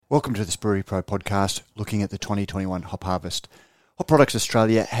Welcome to the Brewery Pro podcast, looking at the 2021 hop harvest. Hop Products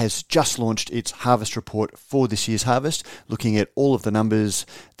Australia has just launched its harvest report for this year's harvest, looking at all of the numbers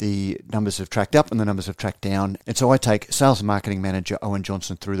have tracked up and the numbers have tracked down. And so I take Sales and Marketing Manager Owen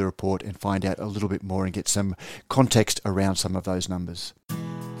Johnston through the report and find out a little bit more and get some context around some of those numbers.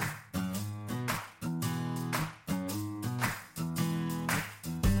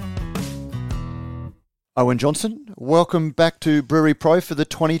 Owen Johnston, welcome back to Brewery Pro for the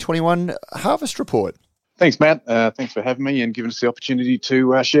 2021 Harvest Report. Thanks, Matt. Thanks for having me and giving us the opportunity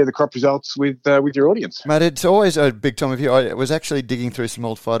to share the crop results with your audience. Matt, it's always a big time of year. I was actually digging through some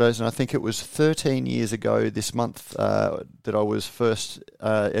old photos, and I think it was 13 years ago this month that I was first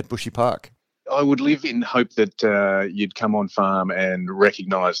at Bushy Park. I would live in hope that you'd come on farm and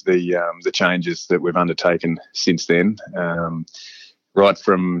recognise the changes that we've undertaken since then. Right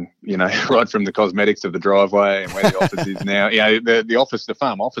from the cosmetics of the driveway and where the office is now. The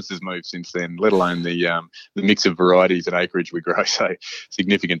farm office has moved since then, let alone the mix of varieties and acreage we grow. So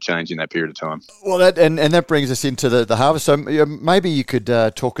significant change in that period of time. Well, that brings us into the harvest. So maybe you could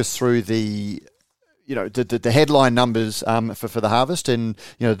talk us through the headline numbers for the harvest and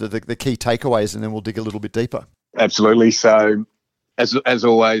the key takeaways, and then we'll dig a little bit deeper. Absolutely. So, As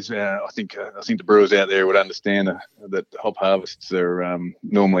always, I think the brewers out there would understand that hop harvests are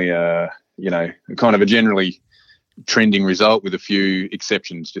normally, kind of a generally trending result with a few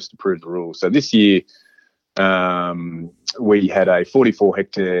exceptions just to prove the rules. So this year, we had a 44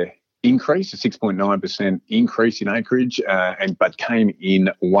 hectare increase, a 6.9% increase in acreage, but came in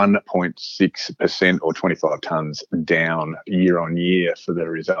 1.6% or 25 tonnes down year on year for the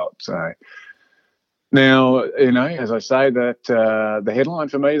result. So. Now, as I say, that the headline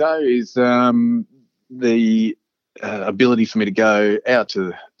for me, though, is the ability for me to go out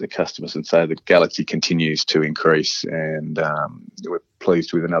to the customers and say that Galaxy continues to increase, and we're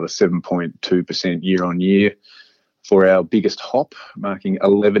pleased with another 7.2% year on year for our biggest hop, marking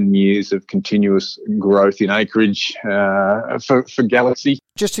 11 years of continuous growth in acreage for Galaxy.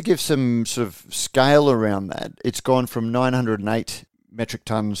 Just to give some sort of scale around that, it's gone from 908 metric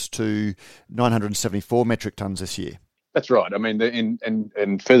tonnes to 974 metric tonnes this year. That's right. I mean,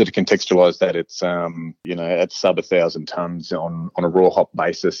 and further to contextualise that, it's at sub 1,000 tonnes on a raw hop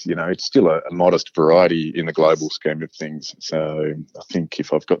basis. It's still a modest variety in the global scheme of things. So I think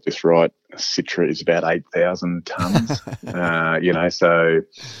if I've got this right, Citra is about 8,000 tonnes. So.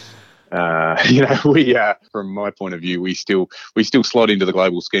 We from my point of view, we still slot into the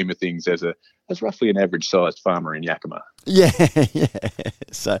global scheme of things as roughly an average sized farmer in Yakima. Yeah.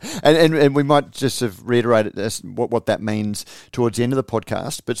 So, and we might just sort of reiterate it what that means towards the end of the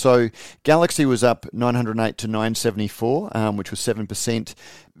podcast. But so Galaxy was up 908 to 974, which was 7%.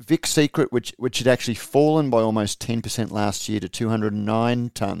 Vic Secret, which had actually fallen by almost 10% last year to 209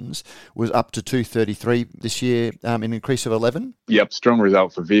 tonnes, was up to 233 this year, an increase of 11. Yep, strong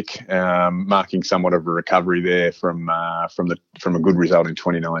result for Vic, marking somewhat of a recovery there from a good result in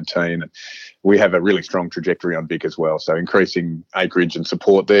 2019. We have a really strong trajectory on Vic as well, so increasing acreage and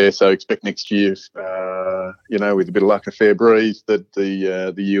support there. So expect next year, with a bit of luck, a fair breeze, that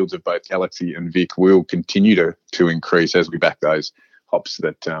the yields of both Galaxy and Vic will continue to increase as we back those hops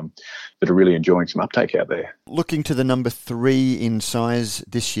that are really enjoying some uptake out there. Looking to the number 3 in size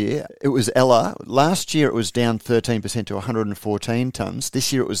this year, it was Ella. Last year it was down 13% to 114 tonnes.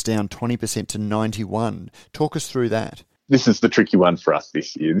 This year it was down 20% to 91. Talk us through that. This is the tricky one for us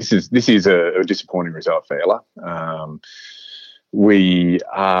this year. This is a disappointing result for Ella. We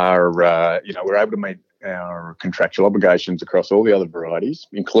are, we're able to meet our contractual obligations across all the other varieties,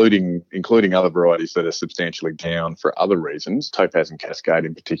 including other varieties that are substantially down for other reasons, Topaz and Cascade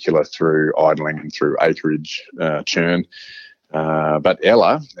in particular, through idling and through acreage churn. But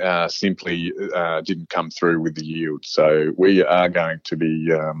Ella simply didn't come through with the yield. So we are going to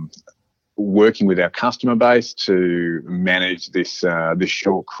be working with our customer base to manage this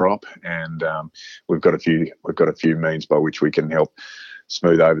short crop, and we've got a few means by which we can help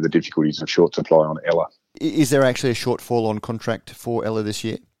smooth over the difficulties of short supply on Ella. Is there actually a shortfall on contract for Ella this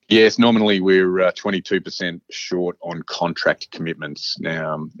year? Yes, nominally we're 22% short on contract commitments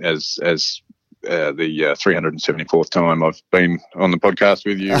now. As the 374th time I've been on the podcast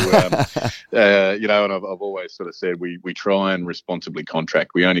with you, and I've always sort of said we try and responsibly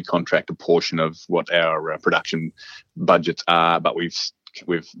contract. We only contract a portion of what our production budgets are, but we've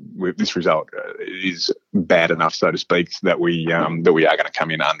this result is bad enough, so to speak, that we are going to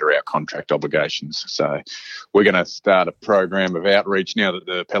come in under our contract obligations. So we're going to start a program of outreach now that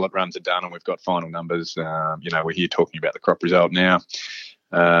the pellet runs are done and we've got final numbers. We're here talking about the crop result now.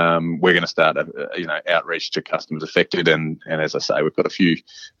 we're going to start outreach to customers affected, and as I say, we've got a few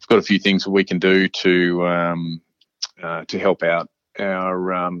things that we can do to help out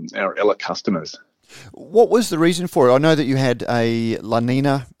our Ella customers. What was the reason for it? I know that you had a La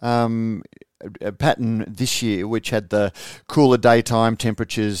Nina a pattern this year, which had the cooler daytime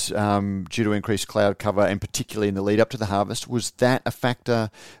temperatures due to increased cloud cover, and particularly in the lead up to the harvest. Was that a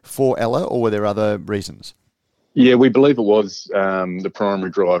factor for Ella, or were there other reasons? Yeah, we believe it was the primary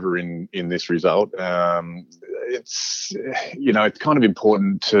driver in this result. It's kind of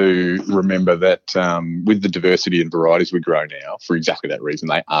important to remember that with the diversity in varieties we grow now, for exactly that reason,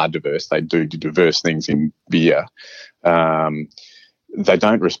 they are diverse. They do diverse things in beer. They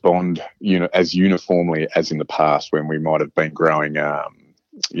don't respond, as uniformly as in the past when we might have been growing,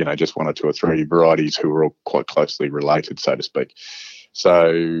 just one or two or three varieties who were all quite closely related, so to speak.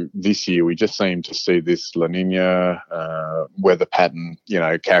 So this year we just seem to see this La Nina weather pattern,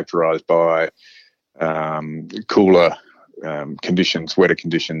 characterised by cooler conditions, wetter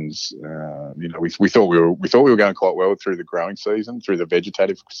conditions. We thought we were going quite well through the growing season, through the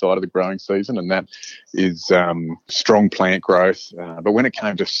vegetative side of the growing season, and that is strong plant growth. But when it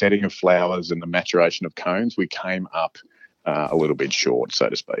came to setting of flowers and the maturation of cones, we came up a little bit short, so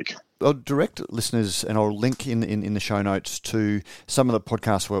to speak. I'll direct listeners, and I'll link in the show notes to some of the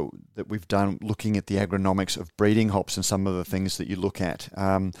podcasts that we've done looking at the agronomics of breeding hops and some of the things that you look at.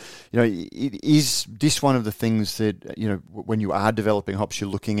 Is this one of the things that, when you are developing hops,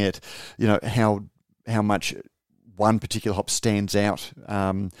 you're looking at, how much one particular hop stands out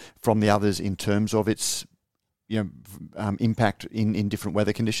from the others in terms of its, impact in different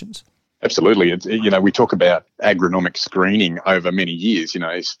weather conditions? Absolutely. It's, we talk about agronomic screening over many years,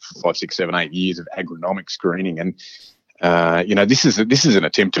 5, 6, 7, 8 years of agronomic screening. And, this is an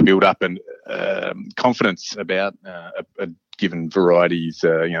attempt to build up confidence about a given variety's,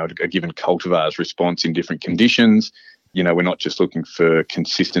 a given cultivar's response in different conditions. We're not just looking for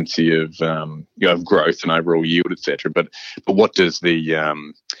consistency of growth and overall yield, etc. But what does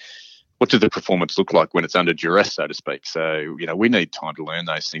the performance look like when it's under duress, so to speak? So, we need time to learn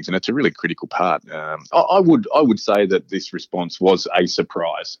those things, and it's a really critical part. I would say that this response was a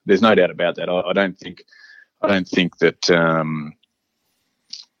surprise. There's no doubt about that. I don't think that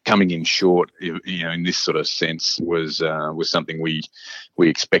coming in short, in this sort of sense, was something we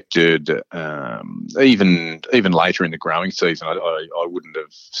expected. Even later in the growing season, I wouldn't have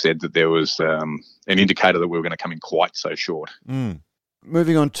said that there was an indicator that we were going to come in quite so short. Mm.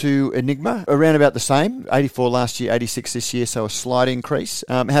 Moving on to Enigma, around about the same, 84 last year, 86 this year, so a slight increase.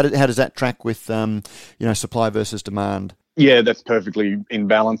 How does that track with supply versus demand? Yeah, that's perfectly in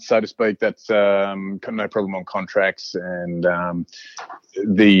balance, so to speak. That's no problem on contracts, and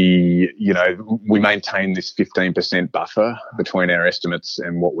we maintain this 15% buffer between our estimates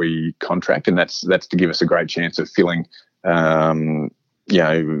and what we contract, and that's to give us a great chance of filling our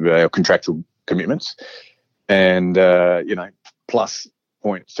contractual commitments, and plus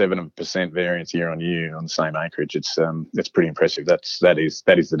 0.7% variance year on year on the same acreage. That's pretty impressive. That is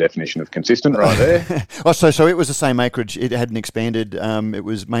the definition of consistent right there. So it was the same acreage. It hadn't expanded. It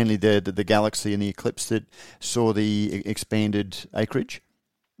was mainly the Galaxy and the Eclipse that saw the expanded acreage.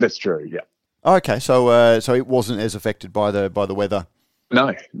 That's true. Yeah. Okay, so it wasn't as affected by the weather.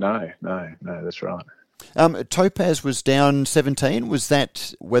 No. That's right. Topaz was down 17. Was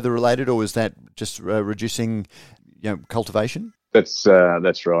that weather related, or was that just reducing cultivation? That's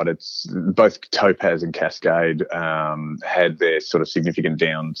right. It's both Topaz and Cascade had their sort of significant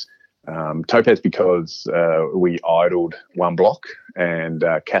downs. Topaz because we idled one block, and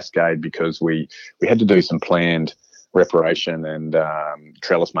Cascade because we had to do some planned reparation and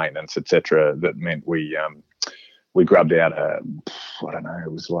trellis maintenance, etc. That meant we grubbed out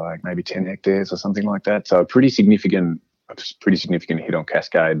it was like maybe 10 hectares or something like that. So a pretty significant hit on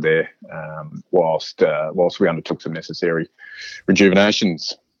Cascade there, whilst we undertook some necessary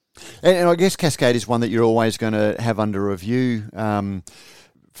rejuvenations. And I guess Cascade is one that you're always going to have under review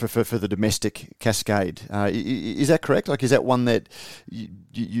for the domestic Cascade. Is that correct? Like, is that one that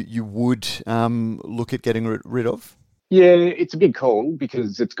you would look at getting rid of? Yeah, it's a big call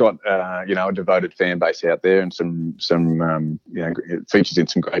because it's got a devoted fan base out there and some it features in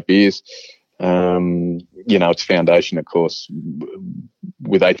some great beers. Its foundation, of course,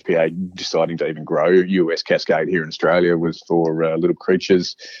 with HPA deciding to even grow US Cascade here in Australia was for little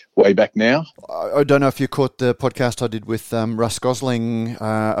creatures way back now. I don't know if you caught the podcast I did with Russ Gosling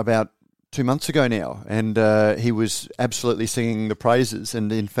about 2 months ago now, and he was absolutely singing the praises.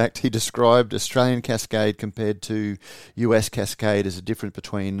 And in fact, he described Australian Cascade compared to US Cascade as a difference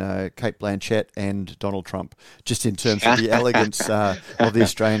between Kate Blanchett and Donald Trump, just in terms of the elegance of the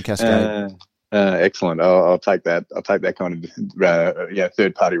Australian Cascade. Excellent. I'll take that. I'll take that kind of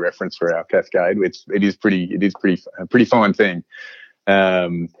third party reference for our Cascade. It is a pretty fine thing.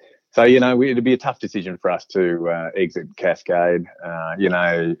 So, it'd be a tough decision for us to exit Cascade,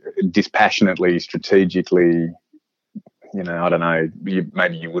 dispassionately, strategically. I don't know,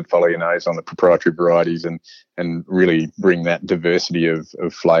 maybe you would follow your nose on the proprietary varieties and really bring that diversity of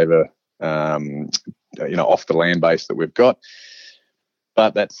flavour, off the land base that we've got.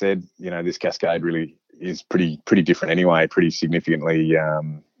 But that said, this Cascade really is pretty different anyway, pretty significantly.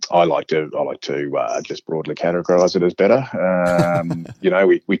 I like to just broadly categorise it as better.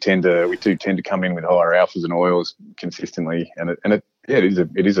 We do tend to come in with higher alphas and oils consistently, and it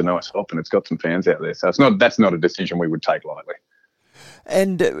is a nice hop, and it's got some fans out there. So that's not a decision we would take lightly.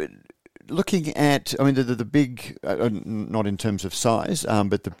 And looking at, the big, not in terms of size,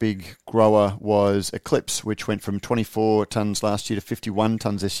 but the big grower was Eclipse, which went from 24 tonnes last year to 51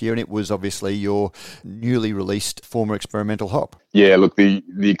 tonnes this year, and it was obviously your newly released former experimental hop. Yeah, look, the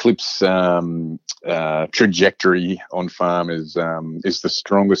Eclipse trajectory on farm is the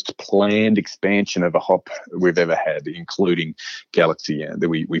strongest planned expansion of a hop we've ever had, including Galaxy.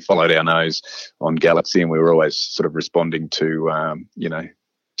 We followed our nose on Galaxy, and we were always sort of responding to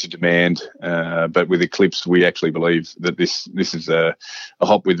to demand, but with Eclipse, we actually believe that this is a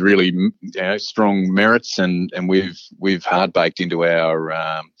hop with really strong merits, and we've hard baked into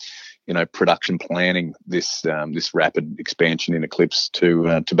our production planning this rapid expansion in Eclipse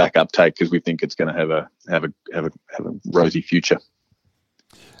to back uptake, because we think it's going to have a rosy future.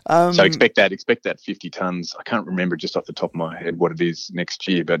 So expect that 50 tonnes. I can't remember just off the top of my head what it is next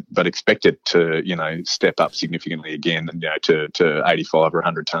year, but expect it to step up significantly again, to 85 or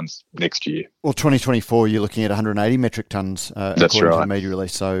 100 tonnes next year. Well, 2024 you're looking at 180 metric tonnes That's according right. to the media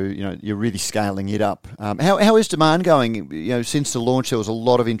release. So you're really scaling it up. How is demand going? Since the launch there was a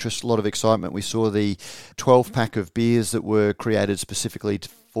lot of interest, a lot of excitement. We saw the 12 pack of beers that were created specifically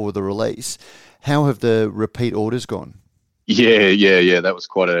for the release. How have the repeat orders gone? Yeah. That was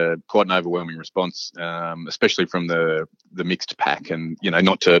quite an overwhelming response, especially from the mixed pack, and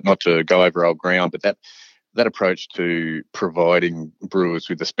not to go over old ground, but that approach to providing brewers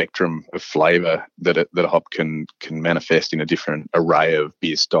with a spectrum of flavour that a hop can manifest in a different array of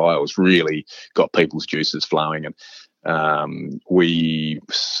beer styles really got people's juices flowing. And we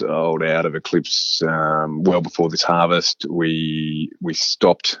sold out of Eclipse well before this harvest. We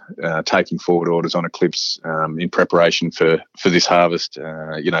stopped taking forward orders on Eclipse in preparation for this harvest.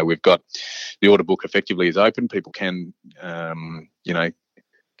 We've got the order book effectively is open. People can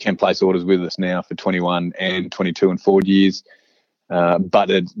place orders with us now for 21 and 22 and forward years. But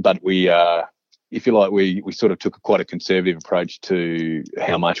we if you like, we sort of took quite a conservative approach to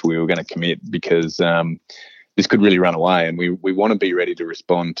how much we were going to commit, because this could really run away, and we want to be ready to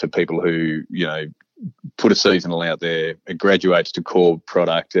respond to people who put a seasonal out there, it graduates to core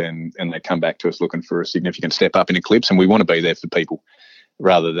product, and they come back to us looking for a significant step up in Eclipse, and we want to be there for people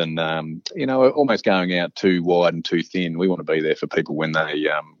rather than almost going out too wide and too thin. We want to be there for people when they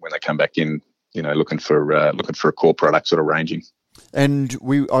come back in, looking for a core product sort of ranging. And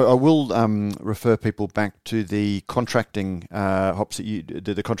I will refer people back to the contracting hops that you did,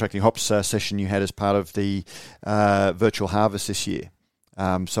 the contracting hops session you had as part of the virtual harvest this year.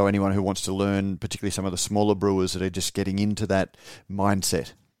 So anyone who wants to learn, particularly some of the smaller brewers that are just getting into that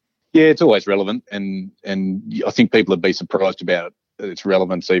mindset. Yeah, it's always relevant, and I think people would be surprised about its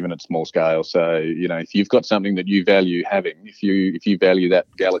relevance even at small scale. So, if you've got something that you value having, if you value that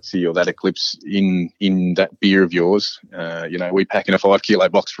Galaxy or that Eclipse in that beer of yours, we pack in a 5 kilo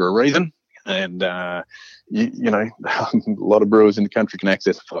box for a reason. And, a lot of brewers in the country can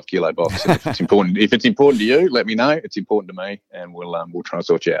access a 5 kilo box. And if it's important to you, let me know. It's important to me, and we'll try and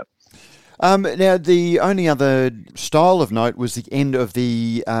sort you out. Now, the only other style of note was the end of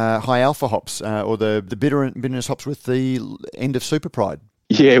the high alpha hops, or the bitterness hops with the end of Super Pride.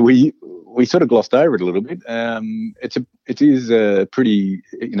 Yeah, we sort of glossed over it a little bit. It is a pretty,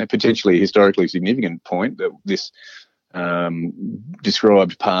 potentially historically significant point that this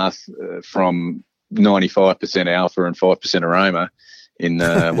described path from 95% alpha and 5% aroma in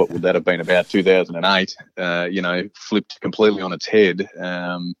what would that have been, about 2008, flipped completely on its head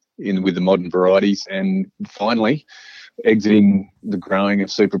with the modern varieties, and finally exiting the growing of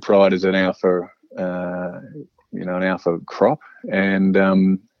Super Pride as an alpha, an alpha crop, and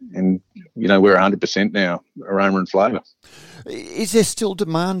we're 100% now aroma and flavour. Is there still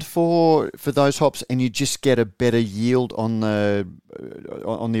demand for those hops, and you just get a better yield on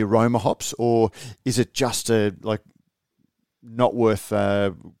the aroma hops, or is it just not worth?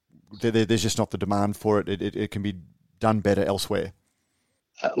 There's just not the demand for it. It can be done better elsewhere.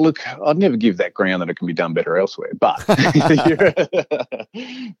 Look, I'd never give that ground that it can be done better elsewhere, but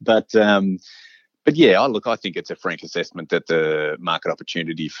but yeah, I think it's a frank assessment that the market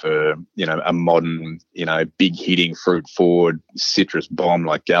opportunity for a modern, big hitting fruit forward citrus bomb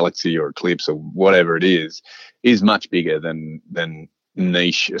like Galaxy or Eclipse or whatever it is much bigger than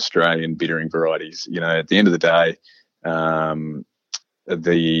niche Australian bittering varieties. At the end of the day,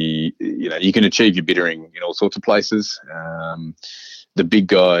 you can achieve your bittering in all sorts of places. The big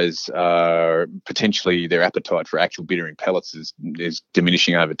guys are potentially their appetite for actual bittering pellets is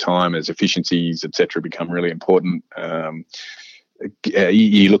diminishing over time as efficiencies, etc., become really important.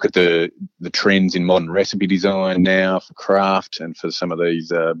 You look at the trends in modern recipe design now for craft and for some of these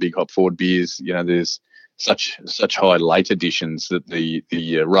big hop forward beers. There's such high late additions that the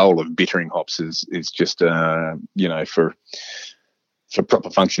role of bittering hops is just for proper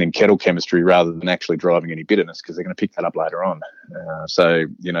functioning kettle chemistry rather than actually driving any bitterness, because they're going to pick that up later on. So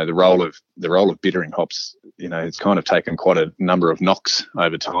the role of bittering hops, it's kind of taken quite a number of knocks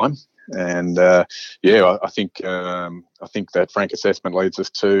over time. And I think that frank assessment leads us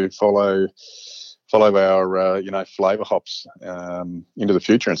to follow our flavour hops into the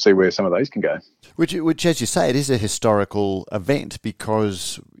future and see where some of these can go. Which, as you say, it is a historical event,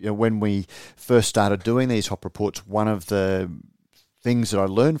 because when we first started doing these hop reports, one of the things that I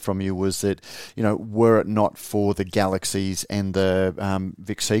learned from you was that, were it not for the Galaxies and the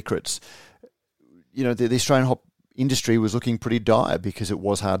Vic Secrets, the Australian hop industry was looking pretty dire, because it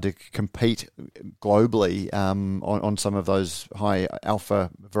was hard to compete globally on some of those high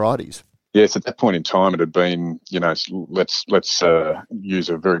alpha varieties. Yes, at that point in time, it had been, let's use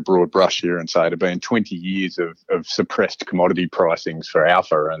a very broad brush here and say it had been 20 years of suppressed commodity pricings for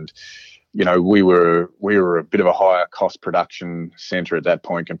alpha, and we were a bit of a higher cost production centre at that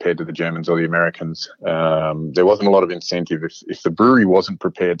point compared to the Germans or the Americans. There wasn't a lot of incentive if the brewery wasn't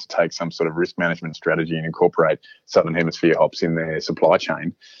prepared to take some sort of risk management strategy and incorporate Southern Hemisphere hops in their supply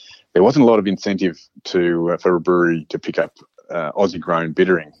chain. There wasn't a lot of incentive for a brewery to pick up Aussie-grown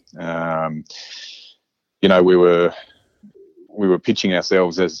bittering. We were pitching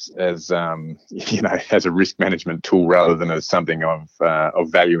ourselves as a risk management tool rather than as something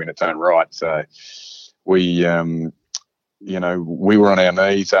of value in its own right. So we were on our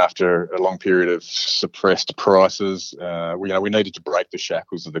knees after a long period of suppressed prices. We needed to break the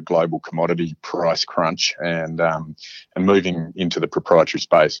shackles of the global commodity price crunch and moving into the proprietary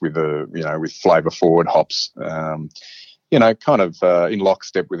space with flavour forward hops. Kind of in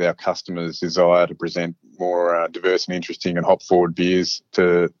lockstep with our customers' desire to present more diverse and interesting and hop forward beers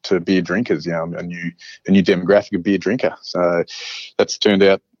to beer drinkers, a new demographic of beer drinker. So that's turned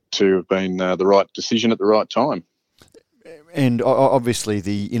out to have been the right decision at the right time. And obviously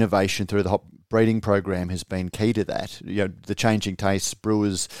the innovation through the hop breeding program has been key to that. The changing tastes,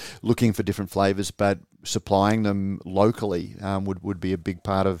 brewers looking for different flavours, but supplying them locally would be a big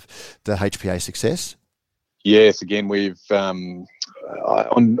part of the HPA success. Yes, again, we've on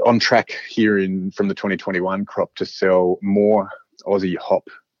track here from the 2021 crop to sell more Aussie hop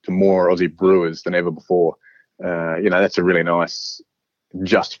to more Aussie brewers than ever before. That's a really nice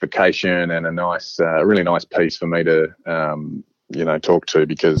justification and a really nice piece for me to talk to,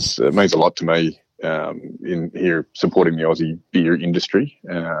 because it means a lot to me in here supporting the Aussie beer industry.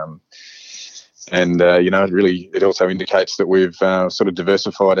 It also indicates that we've sort of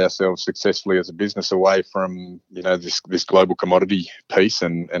diversified ourselves successfully as a business away from, this global commodity piece,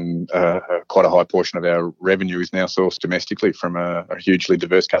 and quite a high portion of our revenue is now sourced domestically from a hugely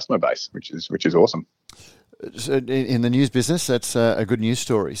diverse customer base, which is awesome. So in the news business, that's a good news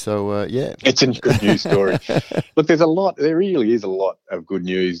story. So, yeah. It's a good news story. Look, there really is a lot of good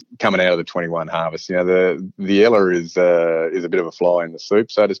news coming out of the 21 harvest. The Ella is a bit of a fly in the soup,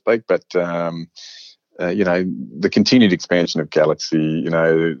 so to speak, but, the continued expansion of Galaxy,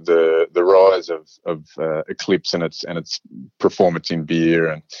 the rise of Eclipse and its performance in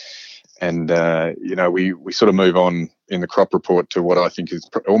beer, and we sort of move on in the crop report to what I think is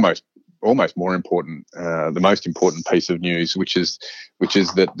almost more important, the most important piece of news, which is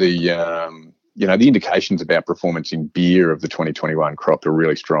that the indications about performance in beer of the 2021 crop are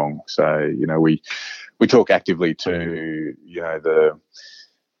really strong. So we talk actively to the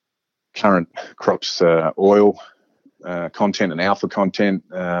current crops, oil, content and alpha content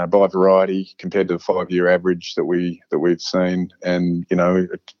by variety compared to the 5-year average that we've seen. And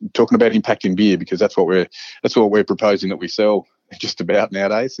talking about impact in beer, because that's what we're proposing that we sell just about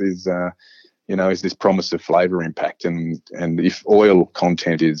nowadays is this promise of flavour impact. And if oil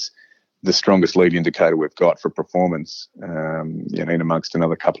content is the strongest lead indicator we've got for performance, in amongst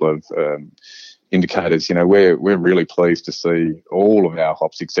another couple of indicators, we're really pleased to see all of our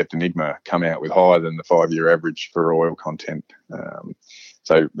hops except Enigma come out with higher than the 5-year average for oil content.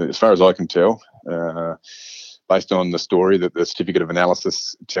 So as far as I can tell, based on the story that the certificate of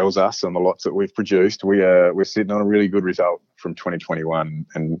analysis tells us on the lots that we've produced, we're sitting on a really good result from 2021,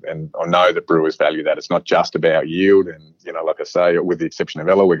 and I know that brewers value that. It's not just about yield, and like I say, with the exception of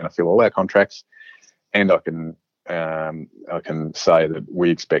Ella, we're going to fill all our contracts, and I can say that we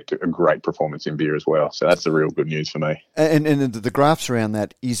expect a great performance in beer as well. So that's the real good news for me. And the graphs around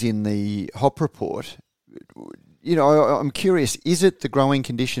that is in the hop report. I'm curious, is it the growing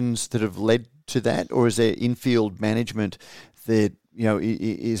conditions that have led to that, or is there in-field management that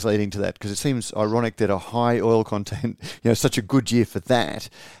is leading to that? Because it seems ironic that a high oil content, such a good year for that,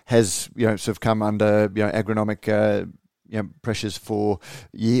 has sort of come under agronomic pressures for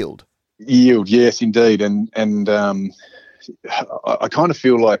yield. Yield, yes, indeed, and I kind of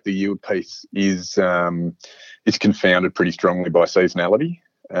feel like the yield piece is confounded pretty strongly by seasonality.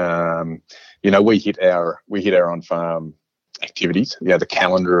 We hit our on-farm activities, the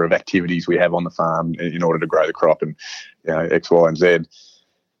calendar of activities we have on the farm in order to grow the crop, and X, Y, and Z.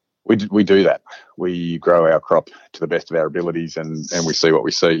 We do that. We grow our crop to the best of our abilities, and we see what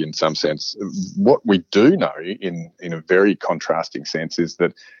we see in some sense. What we do know in a very contrasting sense is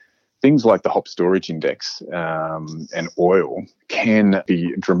that things like the hop storage index and oil can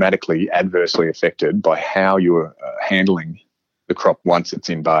be dramatically adversely affected by how you're handling the crop once it's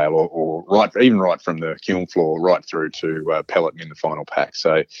in bale, or right from the kiln floor right through to pellet in the final pack.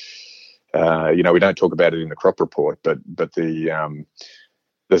 So, we don't talk about it in the crop report, but the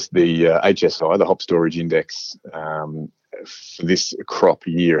HSI, the hop storage index, for this crop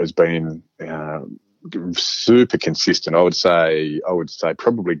year has been super consistent. I would say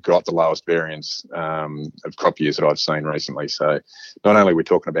probably got the lowest variance of crop years that I've seen recently. So not only are we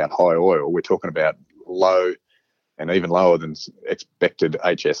talking about high oil, we're talking about low and even lower than expected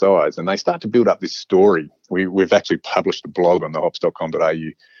HSIs. And they start to build up this story. We've actually published a blog on the hops.com.au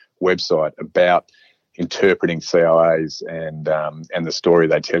website about interpreting CIAs and the story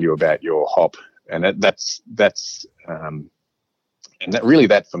they tell you about your hop. And that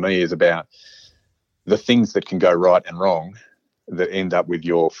for me is about the things that can go right and wrong that end up with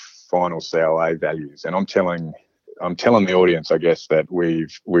your final CLA values. And I'm telling the audience, I guess, that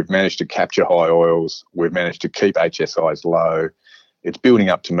we've managed to capture high oils. We've managed to keep HSIs low. It's building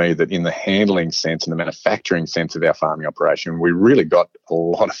up to me that in the handling sense and the manufacturing sense of our farming operation, we really got a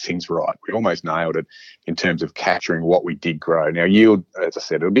lot of things right. We almost nailed it in terms of capturing what we did grow. Now, yield, as I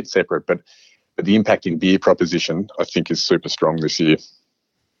said, a bit separate, but the impact in beer proposition, I think, is super strong this year.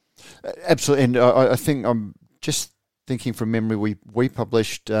 Absolutely, and I think I'm just thinking from memory, we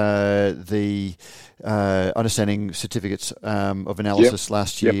published the understanding certificates of analysis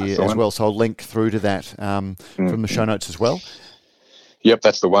last year as well, so I'll link through to that from the show notes as well. Yep,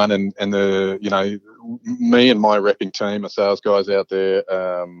 that's the one, and me and my repping team, our sales guys out there,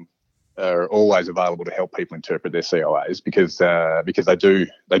 are always available to help people interpret their COAs because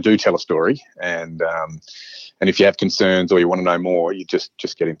they do tell a story, and if you have concerns or you want to know more, you just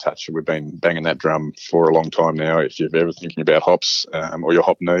get in touch. We've been banging that drum for a long time now. If you're ever thinking about hops or your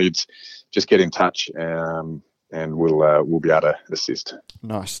hop needs, just get in touch, and we'll be able to assist.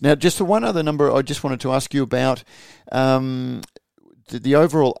 Nice. Now, just one other number I just wanted to ask you about. The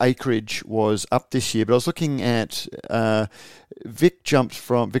overall acreage was up this year, but I was looking at Victoria jumped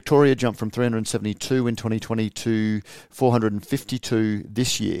from 372 in 2020 to 452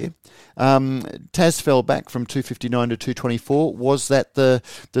 this year. Tas fell back from 259 to 224. Was that the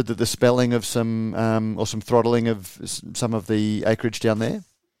spelling of some or some throttling of some of the acreage down there?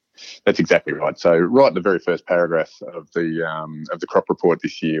 That's exactly right. So right in the very first paragraph of the crop report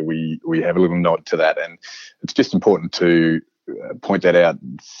this year, we have a little nod to that, and it's just important to point that out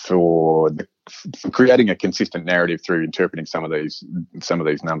for creating a consistent narrative through interpreting some of these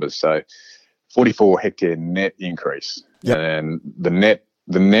numbers. So 44 hectare net increase, and the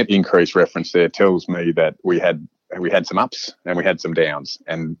net increase reference there tells me that we had some ups and we had some downs,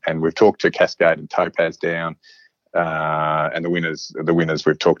 and we've talked to Cascade and Topaz down, and the winners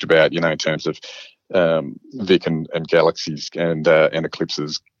we've talked about, in terms of Vic and Galaxies and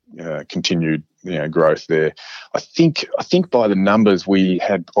Eclipse's continued growth there. I think by the numbers we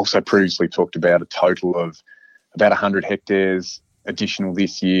had also previously talked about a total of about 100 hectares additional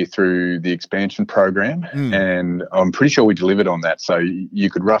this year through the expansion program, and I'm pretty sure we delivered on that. So you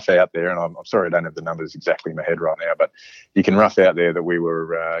could rough out there, and I'm sorry I don't have the numbers exactly in my head right now, but you can rough out there that we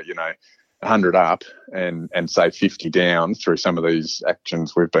were 100 up and say 50 down through some of these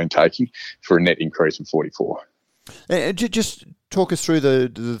actions we've been taking for a net increase of 44. Just talk us through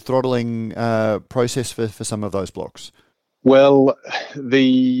the throttling process for some of those blocks. Well,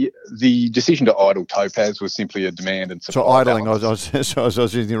 the decision to idle Topaz was simply a demand and supply. So idling, I was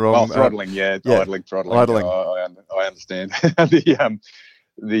using the wrong. Oh, throttling, throttling. Idling. I understand.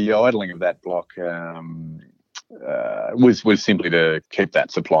 The idling of that block was simply to keep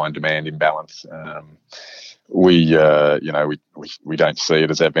that supply and demand in balance. We don't see it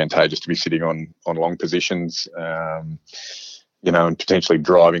as advantageous to be sitting on long positions. And potentially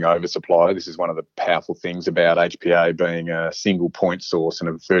driving oversupply. This is one of the powerful things about HPA being a single point source and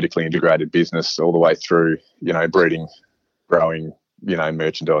a vertically integrated business all the way through, breeding, growing,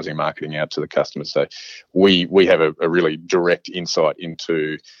 merchandising, marketing out to the customers. So we have a really direct insight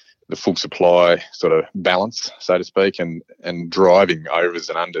into the full supply sort of balance, so to speak, and driving overs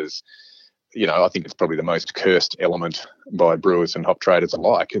and unders. I think it's probably the most cursed element by brewers and hop traders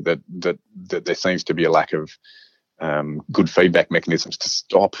alike, that there seems to be a lack of good feedback mechanisms to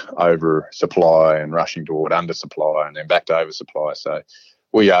stop oversupply and rushing toward undersupply and then back to oversupply. So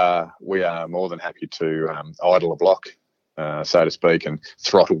we are more than happy to idle a block, so to speak, and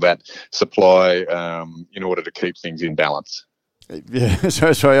throttle that supply in order to keep things in balance. Yeah,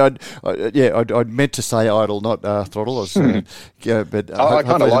 sorry. I meant to say idle, not throttle. But I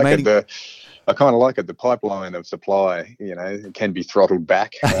kind of like it. I kind of like it. The pipeline of supply, can be throttled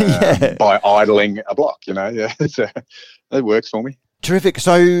back by idling a block. So that works for me. Terrific.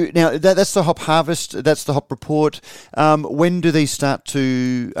 So now that's the hop harvest. That's the hop report. When do these start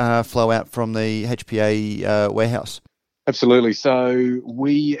to flow out from the HPA warehouse? Absolutely. So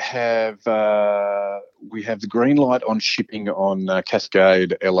we have the green light on shipping on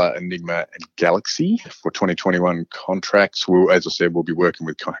Cascade, Ella, Enigma, and Galaxy for 2021 contracts. As I said, we'll be working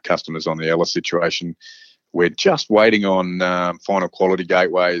with customers on the Ella situation. We're just waiting on final quality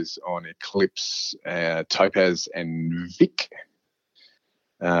gateways on Eclipse, Topaz, and Vic.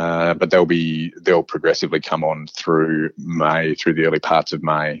 But they'll progressively come on through May, through the early parts of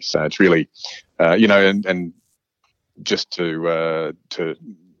May. So it's really, and just to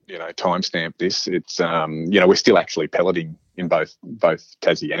timestamp this, it's we're still actually pelleting in both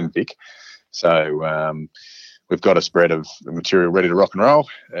Tassie and Vic, so we've got a spread of material ready to rock and roll,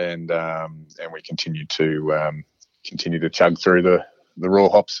 and we continue to chug through the raw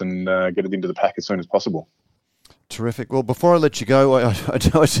hops and get it into the pack as soon as possible. Terrific. Well, before I let you go, I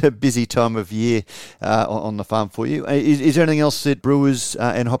know it's a busy time of year on the farm for you. Is there anything else that brewers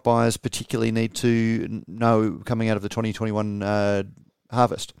and hop buyers particularly need to know coming out of the 2021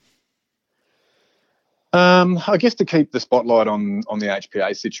 harvest? I guess to keep the spotlight on the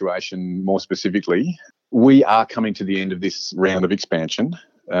HPA situation more specifically, we are coming to the end of this round of expansion.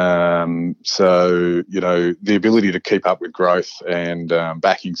 So, the ability to keep up with growth and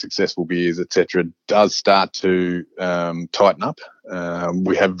backing successful beers, etc., does start to tighten up.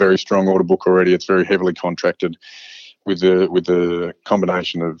 We have a very strong order book already. It's very heavily contracted with the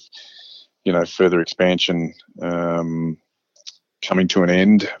combination of, further expansion coming to an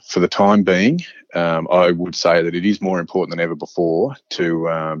end for the time being. I would say that it is more important than ever before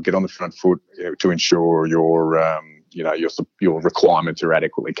to get on the front foot to ensure your requirements are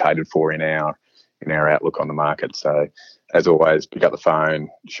adequately catered for in our outlook on the market. So, as always, pick up the phone,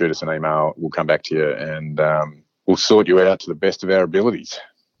 shoot us an email. We'll come back to you, and we'll sort you out to the best of our abilities.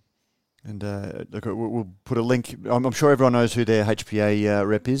 And look, we'll put a link. I'm sure everyone knows who their HPA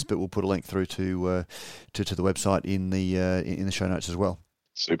rep is, but we'll put a link through to the website in the show notes as well.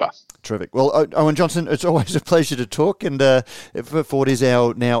 Super. Terrific. Well, Owen Johnston, it's always a pleasure to talk, and for what is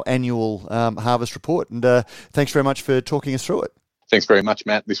our now annual harvest report. And thanks very much for talking us through it. Thanks very much,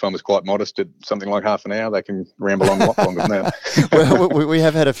 Matt. This one was quite modest at something like half an hour. They can ramble on a lot longer than that. Well, we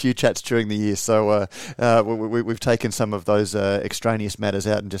have had a few chats during the year, so we've taken some of those extraneous matters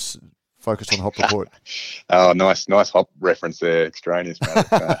out and just focused on the hop report. Oh, nice hop reference there, extraneous matters.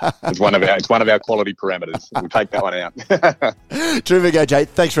 It's one of our quality parameters. We'll take that one out. Terrific, AJ.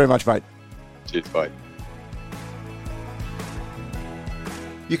 Thanks very much, mate. Cheers, bye.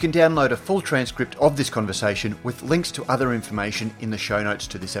 You can download a full transcript of this conversation with links to other information in the show notes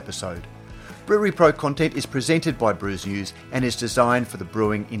to this episode. Brewery Pro content is presented by Brews News and is designed for the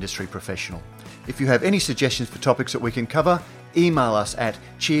brewing industry professional. If you have any suggestions for topics that we can cover, email us at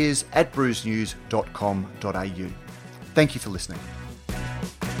cheers@brewsnews.com.au. Thank you for listening.